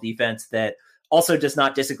off-ball defense that also does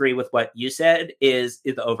not disagree with what you said is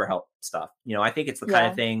the overhelp stuff. I think it's the kind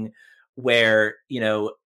of thing where,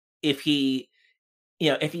 if he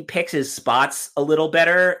picks his spots a little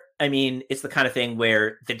better, I mean, it's the kind of thing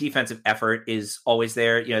where the defensive effort is always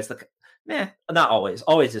there. It's not always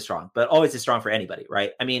is strong, but always is strong for anybody,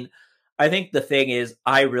 right? I mean, I think the thing is,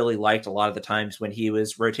 I really liked a lot of the times when he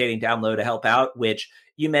was rotating down low to help out, which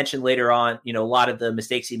you mentioned later on, a lot of the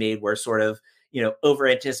mistakes he made were sort of, over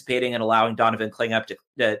anticipating and allowing Donovan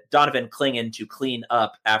Clingan to clean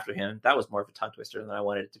up after him. That was more of a tongue twister than I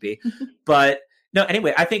wanted it to be. But no,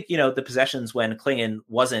 anyway, I think, the possessions when Clingan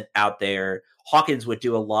wasn't out there, Hawkins would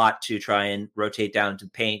do a lot to try and rotate down to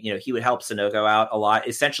the paint. He would help Sanogo out a lot,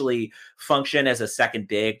 essentially function as a second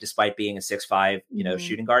big, despite being a 6'5",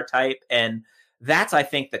 shooting guard type. And that's, I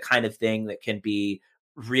think, the kind of thing that can be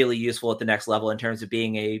really useful at the next level in terms of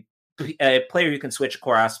being a player who can switch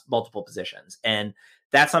across multiple positions. And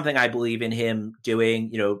that's something I believe in him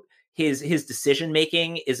doing. His decision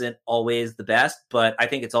making isn't always the best, but I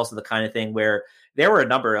think it's also the kind of thing where there were a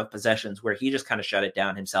number of possessions where he just kind of shut it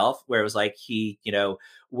down himself, where it was like he,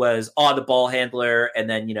 was on the ball handler, and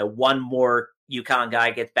then, one more UConn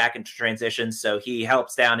guy gets back into transition, so he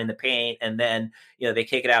helps down in the paint, and then, they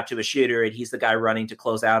kick it out to a shooter, and he's the guy running to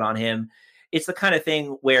close out on him. It's the kind of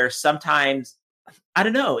thing where sometimes I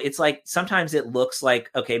don't know. It's like sometimes it looks like,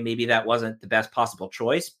 okay, maybe that wasn't the best possible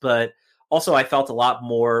choice, but also I felt a lot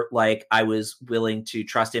more like I was willing to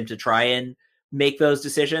trust him to try and make those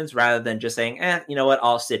decisions rather than just saying, you know what,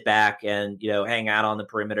 I'll sit back and, hang out on the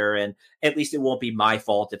perimeter and at least it won't be my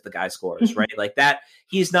fault if the guy scores, right? Like that,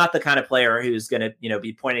 he's not the kind of player who's going to,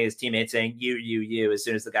 be pointing at his teammates saying, you, as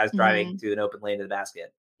soon as the guy's driving Mhm. to an open lane to the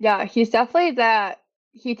basket. Yeah, he's definitely that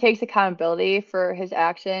he takes accountability for his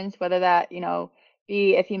actions, whether that,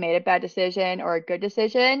 be if he made a bad decision or a good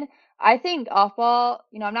decision. I think off ball,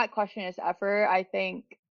 I'm not questioning his effort. I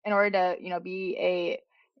think in order to, be a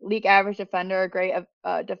league average defender, a great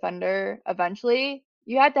defender eventually,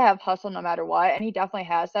 you had to have hustle no matter what, and he definitely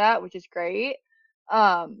has that, which is great.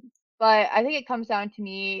 Um, but I think it comes down to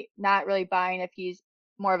me not really buying if he's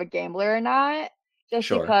more of a gambler or not just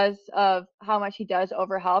Sure. because of how much he does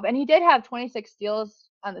overhelp. And he did have 26 steals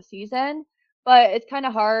on the season, but it's kind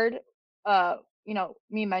of hard,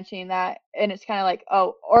 me mentioning that. And it's kind of like,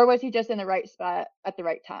 oh, or was he just in the right spot at the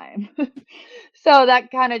right time? So that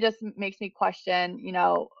kind of just makes me question,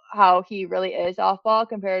 how he really is off ball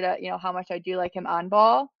compared to, how much I do like him on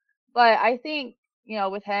ball. But I think,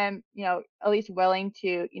 with him, at least willing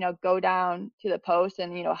to, go down to the post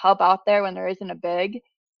and, help out there when there isn't a big,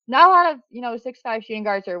 not a lot of 6'5" shooting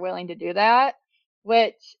guards are willing to do that,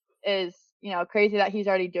 which is crazy that he's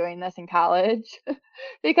already doing this in college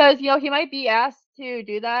because he might be asked to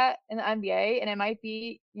do that in the NBA and it might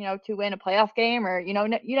be to win a playoff game or you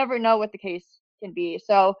never know what the case can be.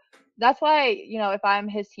 So that's why if I'm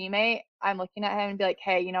his teammate, I'm looking at him and be like,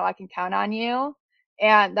 hey, I can count on you,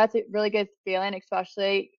 and that's a really good feeling,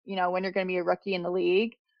 especially when you're going to be a rookie in the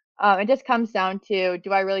league. It just comes down to,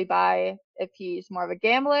 do I really buy if he's more of a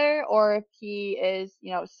gambler or if he is,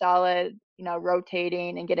 solid,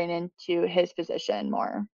 rotating and getting into his position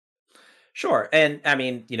more. Sure. And I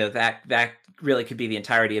mean, that really could be the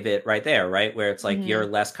entirety of it right there, right? Where it's like Hmm. you're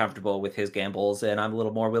less comfortable with his gambles and I'm a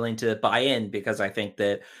little more willing to buy in because I think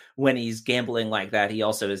that when he's gambling like that, he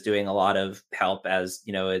also is doing a lot of help as,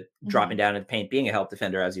 Hmm. dropping down in the paint, being a help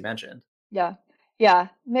defender, as you mentioned. Yeah. Yeah.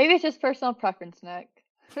 Maybe it's just personal preference, Nick.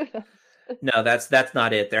 No, that's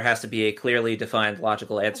not it. There has to be a clearly defined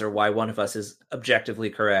logical answer why one of us is objectively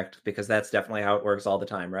correct, because that's definitely how it works all the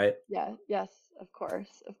time, right? Yeah. Yes. Of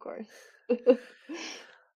course. Of course.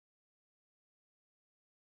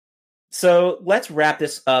 So let's wrap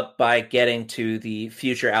this up by getting to the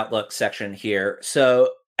future outlook section here. So,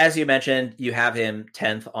 as you mentioned, you have him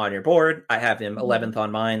 10th on your board. I have him Hmm. 11th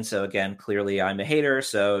on mine. So, again, clearly I'm a hater.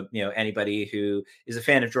 So, anybody who is a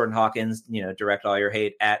fan of Jordan Hawkins, direct all your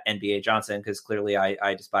hate at NBA Johnson because clearly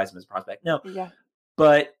I despise him as a prospect. No, Yeah.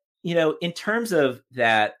 but, in terms of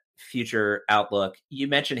that future outlook, you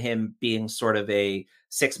mentioned him being sort of a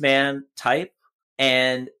six-man type.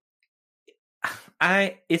 And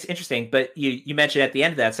it's interesting, but you mentioned at the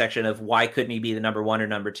end of that section of why couldn't he be the number one or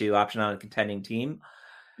number two option on a contending team?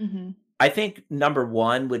 Hmm. I think number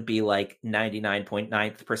one would be like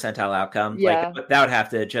 99.9th percentile outcome. Like Yeah. that would have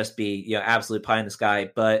to just be, absolute pie in the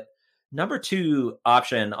sky. But number two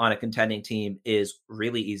option on a contending team is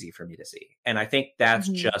really easy for me to see. And I think that's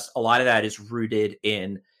Hmm. just a lot of that is rooted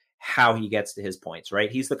in how he gets to his points,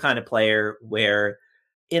 right? He's the kind of player where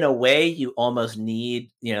in a way you almost need,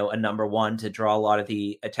 a number one to draw a lot of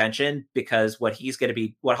the attention because what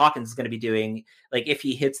Hawkins is going to be doing, like if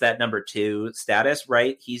he hits that number two status,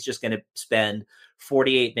 right, he's just going to spend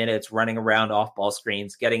 48 minutes running around off ball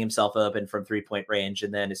screens, getting himself open from 3-point range.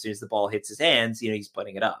 And then as soon as the ball hits his hands, he's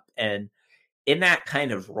putting it up. And in that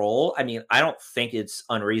kind of role, I mean, I don't think it's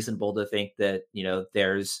unreasonable to think that,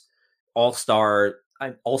 there's all-star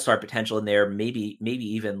all-star potential in there, maybe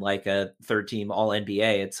even like a third team all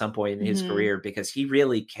NBA at some point in his Hmm. career because he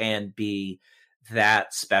really can be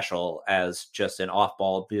that special as just an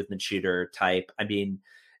off-ball movement shooter type. I mean,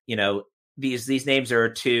 you know, these names are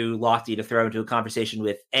too lofty to throw into a conversation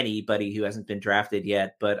with anybody who hasn't been drafted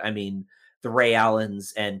yet, but I mean, the Ray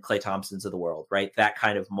Allens and Clay Thompsons of the world, right? That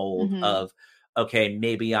kind of mold Hmm. of okay,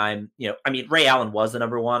 maybe I mean, Ray Allen was the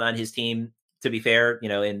number one on his team, to be fair,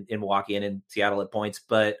 in Milwaukee and in Seattle at points,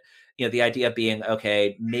 but the idea of being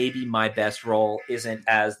okay, maybe my best role isn't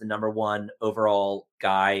as the number one overall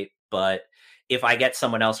guy, but if I get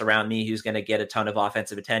someone else around me who's going to get a ton of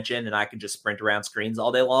offensive attention and I can just sprint around screens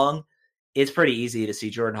all day long, it's pretty easy to see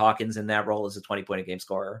Jordan Hawkins in that role as a 20 point a game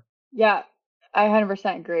scorer. Yeah, I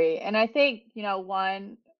 100% agree. And I think,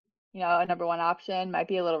 a number one option might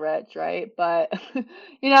be a little rich, right? But,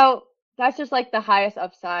 you know, that's just like the highest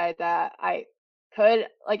upside that I could,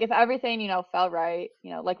 like, if everything, fell right,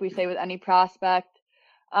 like we say with any prospect,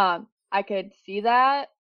 I could see that.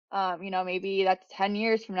 Maybe that's 10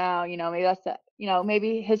 years from now, maybe that's,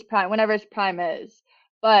 maybe his prime, whenever his prime is.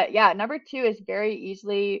 But yeah, number two is very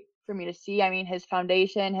easily for me to see. I mean, his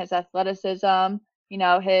foundation, his athleticism,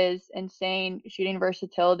 his insane shooting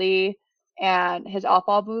versatility and his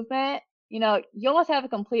off-ball movement. You almost have a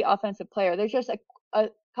complete offensive player. There's just a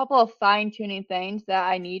couple of fine-tuning things that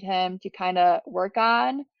I need him to kind of work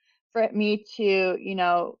on for me to,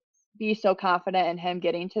 be so confident in him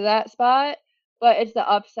getting to that spot. But it's the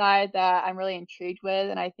upside that I'm really intrigued with,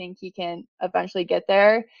 and I think he can eventually get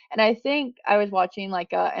there. And I think I was watching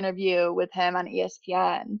like a interview with him on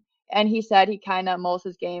ESPN, and he said he kind of molds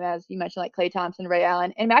his game as you mentioned, like Klay Thompson, Ray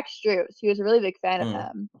Allen, and Max Strus. He was a really big fan of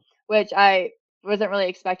him, which I wasn't really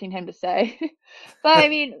expecting him to say. But I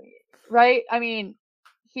mean, right? I mean,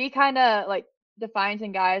 he kind of like defines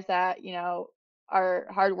in guys that are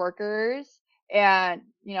hard workers and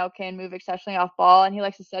can move exceptionally off ball, and he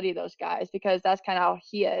likes to study those guys because that's kind of how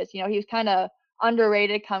he is. He was kind of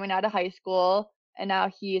underrated coming out of high school, and now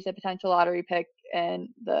he's a potential lottery pick in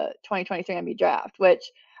the 2023 NBA draft, which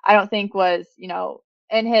I don't think was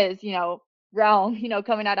in his realm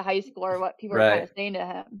coming out of high school, or what people were kind Right. of saying to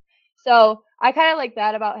him. So I kind of like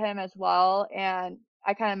that about him as well. And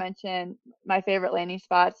I kind of mentioned my favorite landing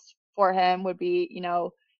spots for him would be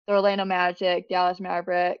the Orlando Magic, Dallas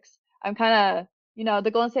Mavericks. I'm kind of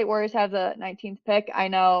the Golden State Warriors have the 19th pick. I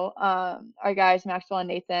know our guys Maxwell and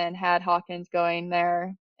Nathan had Hawkins going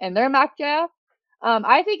there in their mock draft.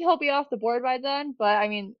 I think he'll be off the board by then, but I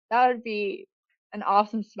mean that would be an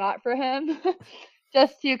awesome spot for him,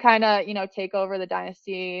 just to kind of take over the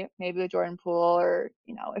dynasty, maybe with Jordan Poole, or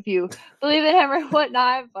if you believe in him or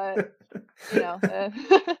whatnot. But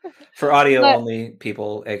For audio but only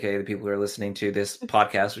people, aka the people who are listening to this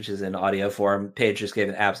podcast, which is in audio form, Paige just gave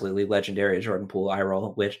an absolutely legendary Jordan Poole eye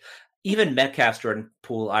roll, which even Metcalf's Jordan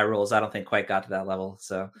Poole eye rolls, I don't think quite got to that level.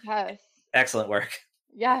 So yes, excellent work.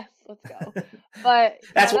 yes, let's go. But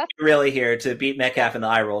That's what that's we're really here to beat Metcalf yes, in the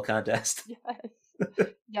eye roll contest. yes,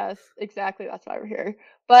 yes, exactly. That's why we're here.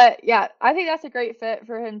 But yeah, I think that's a great fit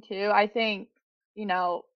for him too. I think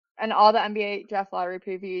and all the NBA draft lottery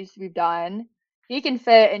previews we've done, he can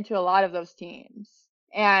fit into a lot of those teams.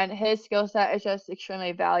 And his skill set is just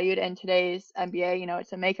extremely valued in today's NBA.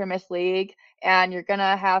 It's a make or miss league, and you're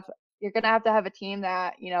gonna have to have a team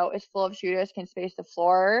that is full of shooters, can space the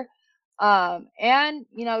floor. And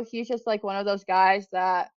he's just like one of those guys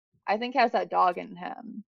that I think has that dog in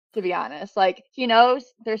him, to be honest. Like, he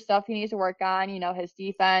knows there's stuff he needs to work on, his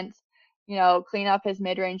defense, clean up his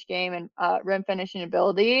mid-range game and rim finishing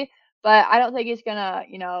ability. But I don't think he's gonna,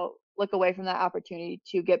 look away from that opportunity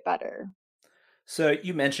to get better. So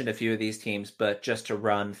you mentioned a few of these teams, but just to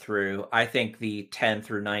run through, I think the 10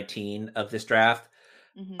 through 19 of this draft,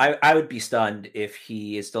 Hmm. I would be stunned if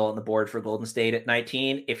he is still on the board for Golden State at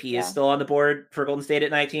 19. If he is Yeah, still on the board for Golden State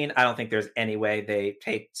at 19, I don't think there's any way they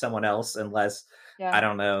take someone else unless, yeah. I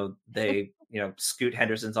don't know, they, Scoot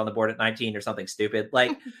Henderson's on the board at 19 or something stupid.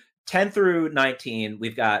 Like 10 through 19,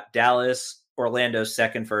 we've got Dallas, Orlando's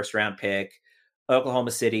second first round pick,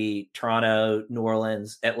 Oklahoma City, Toronto, New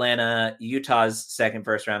Orleans, Atlanta, Utah's second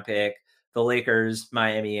first round pick, the Lakers,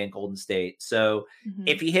 Miami, and Golden State. So Hmm.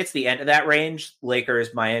 if he hits the end of that range,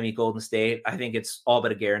 Lakers, Miami, Golden State, I think it's all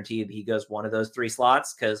but a guarantee that he goes one of those three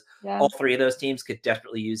slots, because Yeah. all three of those teams could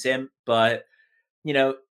desperately use him. But, you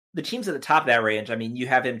know, the teams at the top of that range, I mean, you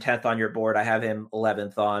have him 10th on your board. I have him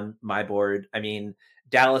 11th on my board. I mean,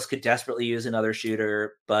 Dallas could desperately use another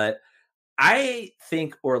shooter, but I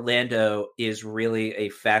think Orlando is really a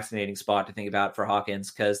fascinating spot to think about for Hawkins,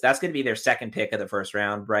 because that's going to be their second pick of the first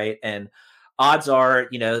round, right? And odds are,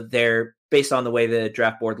 they're based on the way the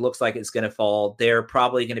draft board looks like it's going to fall. They're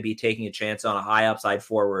probably going to be taking a chance on a high upside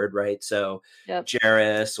forward, right? So Yep.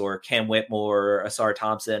 Jarris or Cam Whitmore or Asar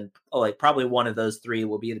Thompson, like probably one of those three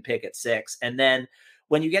will be the pick at 6. And then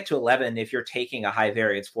when you get to 11, if you're taking a high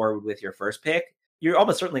variance forward with your first pick, you're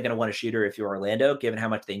almost certainly going to want a shooter if you're Orlando, given how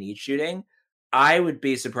much they need shooting. I would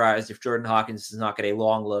be surprised if Jordan Hawkins does not get a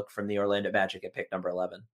long look from the Orlando Magic at pick number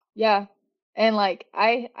 11. Yeah. And like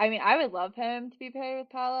I mean I would love him to be paired with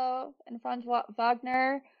Paolo and Franz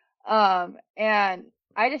Wagner. And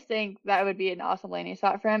I just think that would be an awesome landing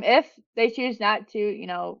spot for him if they choose not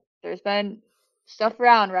to, there's been stuff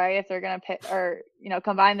around, right? If they're gonna pick or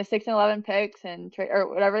combine the 6 and 11 picks and trade or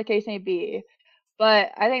whatever the case may be.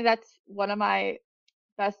 But I think that's one of my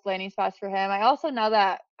best landing spots for him. I also, now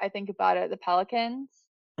that I think about it, the Pelicans,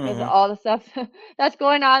 with Mm-hmm. all the stuff that's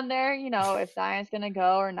going on there, if Zion's gonna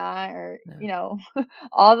go or not, or Yeah.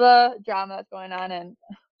 all the drama that's going on in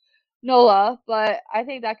NOLA. But I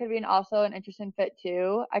think that could be also an interesting fit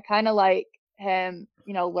too. I kind of like him,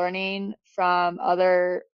 learning from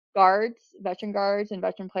other veteran guards, and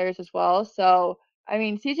veteran players as well. So, I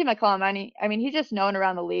mean, CJ McCollum, I mean, he's just known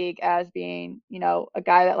around the league as being, a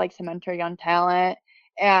guy that likes to mentor young talent.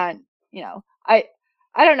 And,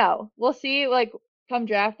 I don't know. We'll see, like, come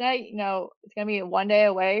draft night, it's going to be one day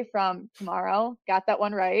away from tomorrow. Got that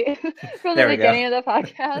one right from the There we go. beginning of the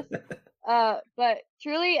podcast. But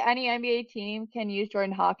truly, any NBA team can use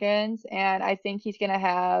Jordan Hawkins, and I think he's going to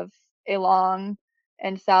have a long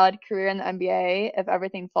and solid career in the NBA if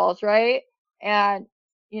everything falls right. And,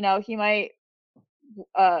 he might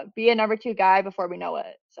be a number 2 guy before we know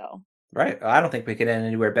it. So. Right. I don't think we could end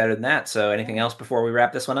anywhere better than that. So anything else before we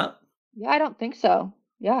wrap this one up? Yeah, I don't think so.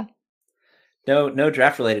 Yeah. No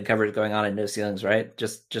draft related coverage going on in No Ceilings, right?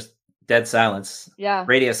 Just dead silence. Yeah.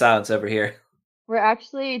 Radio silence over here. We're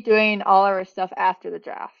actually doing all our stuff after the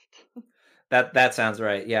draft. That sounds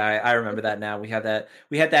right. Yeah, I remember that now. We had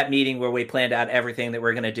that meeting where we planned out everything that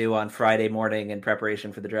we're going to do on Friday morning in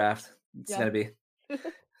preparation for the draft. It's going to be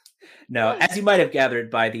No, as you might have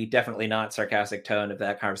gathered by the definitely not sarcastic tone of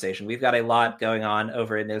that conversation, we've got a lot going on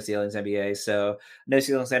over at No Ceilings NBA. So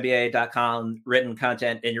NoCeilingsNBA.com, written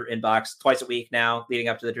content in your inbox twice a week now, leading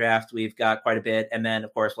up to the draft. We've got quite a bit. And then,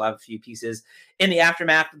 of course, we'll have a few pieces in the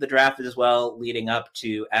aftermath of the draft as well, leading up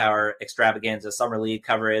to our extravaganza summer league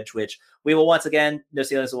coverage, which we will No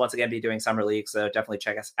Ceilings will once again be doing summer league. So definitely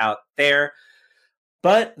check us out there.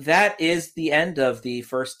 But that is the end of the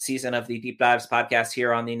first season of the Deep Dives podcast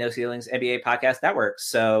here on the No Ceilings NBA Podcast Network.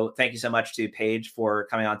 So thank you so much to Paige for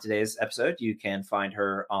coming on today's episode. You can find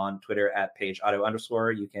her on Twitter at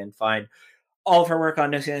PaigeAuto_. You can find all of her work on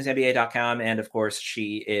NoCeilingsNBA.com. And of course,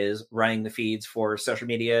 she is running the feeds for social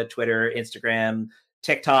media, Twitter, Instagram,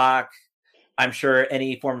 TikTok. I'm sure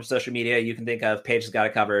any form of social media you can think of, Paige has got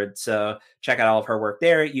it covered. So check out all of her work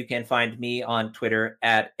there. You can find me on Twitter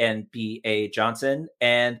at NBA Johnson.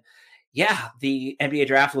 And yeah, the NBA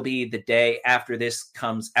draft will be the day after this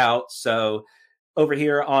comes out. So over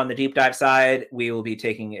here on the deep dive side, we will be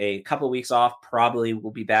taking a couple of weeks off. Probably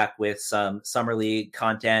we'll be back with some summer league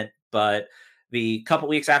content, but the couple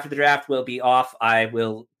weeks after the draft will be off. I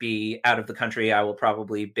will be out of the country. I will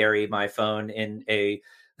probably bury my phone in a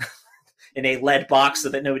lead box so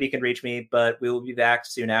that nobody can reach me, but we will be back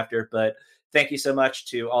soon after. But thank you so much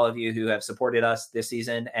to all of you who have supported us this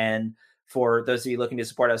season. And for those of you looking to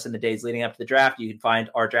support us in the days leading up to the draft, you can find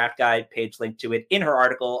our draft guide, Paige linked to it in her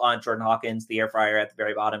article on Jordan Hawkins, the air fryer at the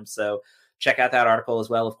very bottom. So check out that article as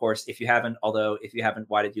well. Of course, if you haven't,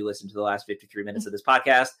 why did you listen to the last 53 minutes of this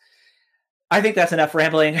podcast? I think that's enough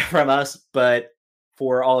rambling from us, but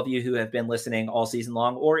for all of you who have been listening all season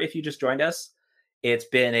long, or if you just joined us, it's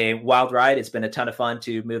been a wild ride. It's been a ton of fun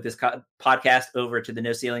to move this podcast over to the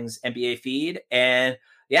No Ceilings NBA feed. And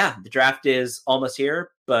yeah, the draft is almost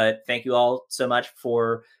here, but thank you all so much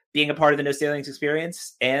for being a part of the No Ceilings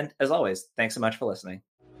experience. And as always, thanks so much for listening.